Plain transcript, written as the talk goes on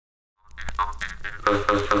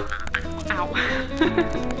Ow.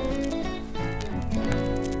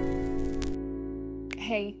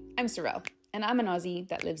 Hey, I'm Sorelle, and I'm an Aussie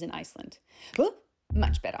that lives in Iceland. Oh,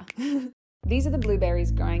 much better. These are the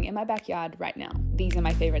blueberries growing in my backyard right now. These are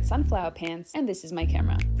my favorite sunflower pants, and this is my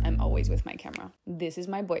camera. I'm always with my camera. This is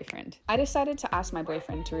my boyfriend. I decided to ask my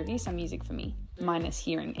boyfriend to review some music for me, minus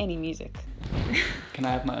hearing any music. Can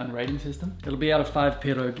I have my own rating system? It'll be out of 5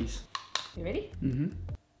 pierogis. You ready? Mm-hmm.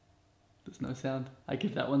 There's no sound. I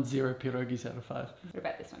give that one 0 pierogis out of 5. What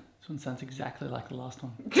about this one? This one sounds exactly like the last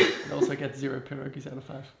one. It also gets 0 pierogis out of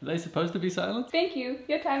 5. Are they supposed to be silent? Thank you.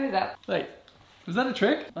 Your time is up. Wait, was that a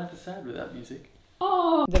trick? Life is sad without music.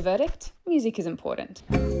 Oh. The verdict? Music is important.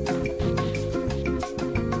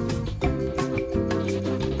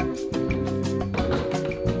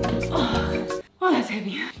 Oh, that's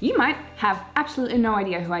heavy. You might have absolutely no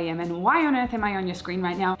idea who I am and why on earth am I on your screen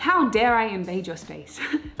right now? How dare I invade your space?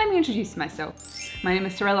 Let me introduce myself. My name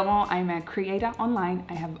is Sorelle Amore. I'm a creator online.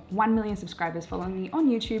 I have 1 million subscribers following me on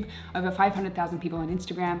YouTube, over 500,000 people on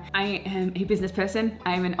Instagram. I am a business person.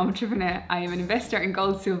 I am an entrepreneur. I am an investor in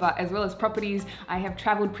gold, silver, as well as properties. I have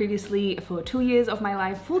traveled previously for 2 years of my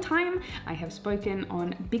life full time. I have spoken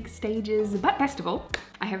on big stages, but best of all,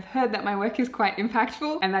 I have heard that my work is quite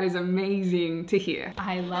impactful, and that is amazing to hear.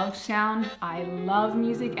 I love sound, I love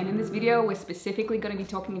music, and in this video, we're specifically going to be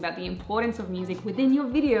talking about the importance of music within your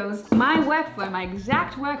videos, my workflow, my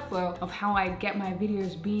exact workflow of how I get my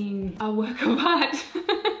videos being a work of art.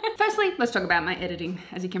 Firstly, let's talk about my editing.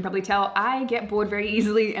 As you can probably tell, I get bored very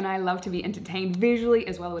easily and I love to be entertained visually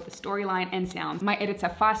as well with the storyline and sounds. My edits are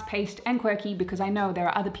fast-paced and quirky because I know there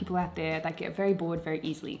are other people out there that get very bored very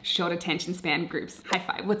easily. Short attention span groups. High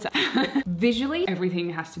five, what's up? Visually,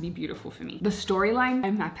 everything has to be beautiful for me. The storyline,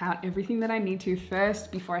 I map out everything that I need to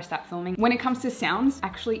first before I start filming. When it comes to sounds,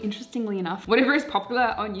 actually, interestingly enough, whatever is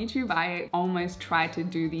popular on YouTube, I almost try to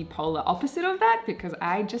do the polar opposite of that because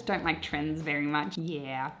I just don't like trends very much.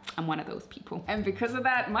 Yeah. I'm one of those people. And because of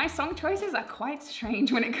that, my song choices are quite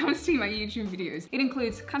strange when it comes to my YouTube videos. It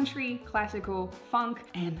includes country, classical, funk,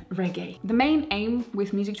 and reggae. The main aim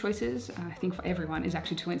with music choices, I think for everyone, is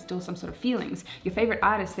actually to instill some sort of feelings. Your favorite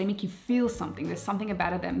artists, they make you feel something. There's something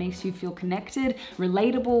about it that makes you feel connected,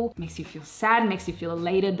 relatable, makes you feel sad, makes you feel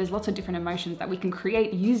elated. There's lots of different emotions that we can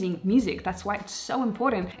create using music. That's why it's so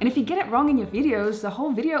important. And if you get it wrong in your videos, the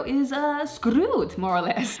whole video is screwed, more or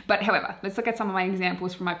less. But however, let's look at some of my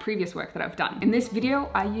examples from my previous work that I've done. In this video,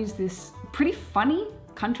 I use this pretty funny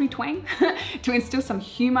country twang to instill some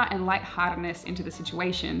humor and lightheartedness into the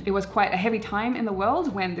situation. It was quite a heavy time in the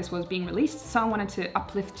world when this was being released, so I wanted to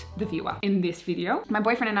uplift the viewer. In this video, my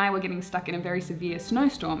boyfriend and I were getting stuck in a very severe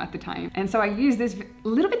snowstorm at the time, and so I used this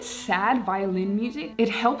little bit sad violin music. It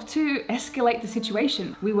helped to escalate the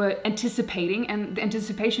situation. We were anticipating, and the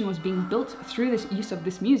anticipation was being built through this use of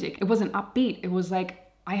this music. It wasn't upbeat, it was like,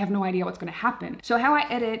 I have no idea what's going to happen. So how I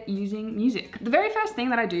edit using music. The very first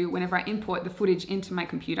thing that I do whenever I import the footage into my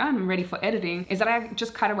computer and I'm ready for editing is that I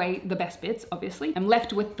just cut away the best bits, obviously. I'm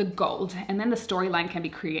left with the gold, and then the storyline can be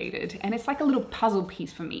created. And it's like a little puzzle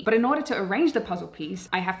piece for me. But in order to arrange the puzzle piece,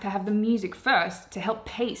 I have to have the music first to help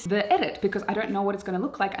pace the edit because I don't know what it's going to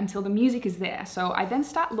look like until the music is there. So I then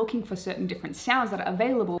start looking for certain different sounds that are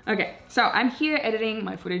available. Okay, so I'm here editing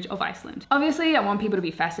my footage of Iceland. Obviously, I want people to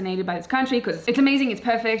be fascinated by this country because it's amazing, it's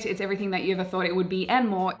perfect, it's everything that you ever thought it would be and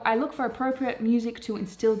more. I look for appropriate music to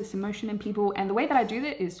instill this emotion in people, and the way that I do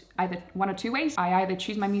that is either one or two ways. I either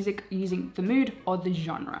choose my music using the mood or the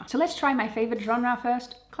genre. So let's try my favorite genre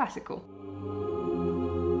first, classical.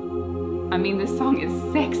 I mean, this song is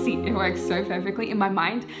sexy. It works so perfectly. In my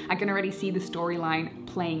mind, I can already see the storyline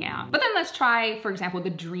playing out. But then let's try, for example, the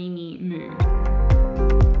dreamy mood.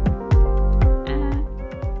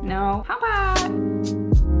 No, how about...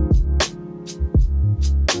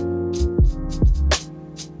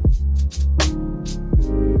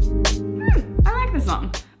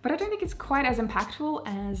 song, but I don't think it's quite as impactful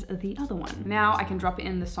as the other one. Now I can drop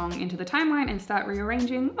in the song into the timeline and start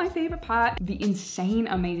rearranging. My favorite part, the insane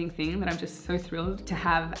amazing thing that I'm just so thrilled to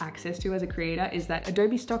have access to as a creator, is that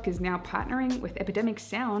Adobe Stock is now partnering with Epidemic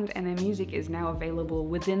Sound, and their music is now available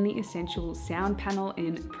within the Essential Sound panel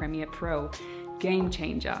in Premiere Pro. Game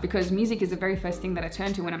changer, because music is the very first thing that I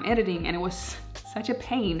turn to when I'm editing, and it was such a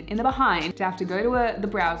pain in the behind to have to go to the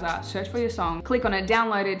browser, search for your song, click on it,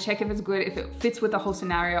 download it, check if it's good, if it fits with the whole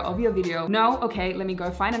scenario of your video. No, okay, let me go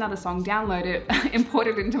find another song, download it, import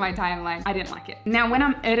it into my timeline. I didn't like it. Now, when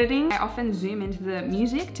I'm editing, I often zoom into the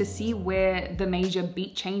music to see where the major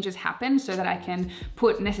beat changes happen so that I can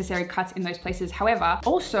put necessary cuts in those places. However,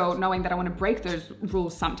 also knowing that I want to break those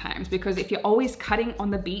rules sometimes, because if you're always cutting on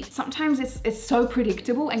the beat, sometimes it's so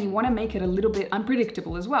predictable and you want to make it a little bit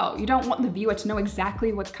unpredictable as well. You don't want the viewer to know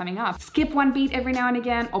exactly what's coming up. Skip one beat every now and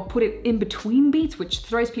again, or put it in between beats, which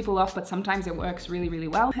throws people off, but sometimes it works really, really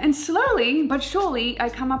well. And slowly but surely, I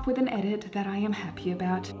come up with an edit that I am happy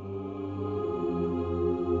about.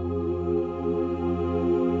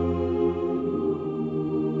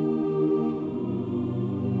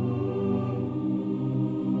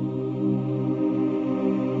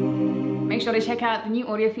 Make sure to check out the new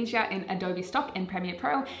audio feature in Adobe Stock and Premiere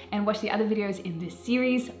Pro and watch the other videos in this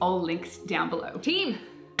series, all links down below. Team,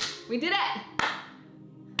 we did it!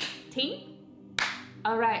 Team?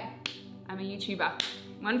 All right, I'm a YouTuber.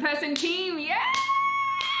 One person team, yeah!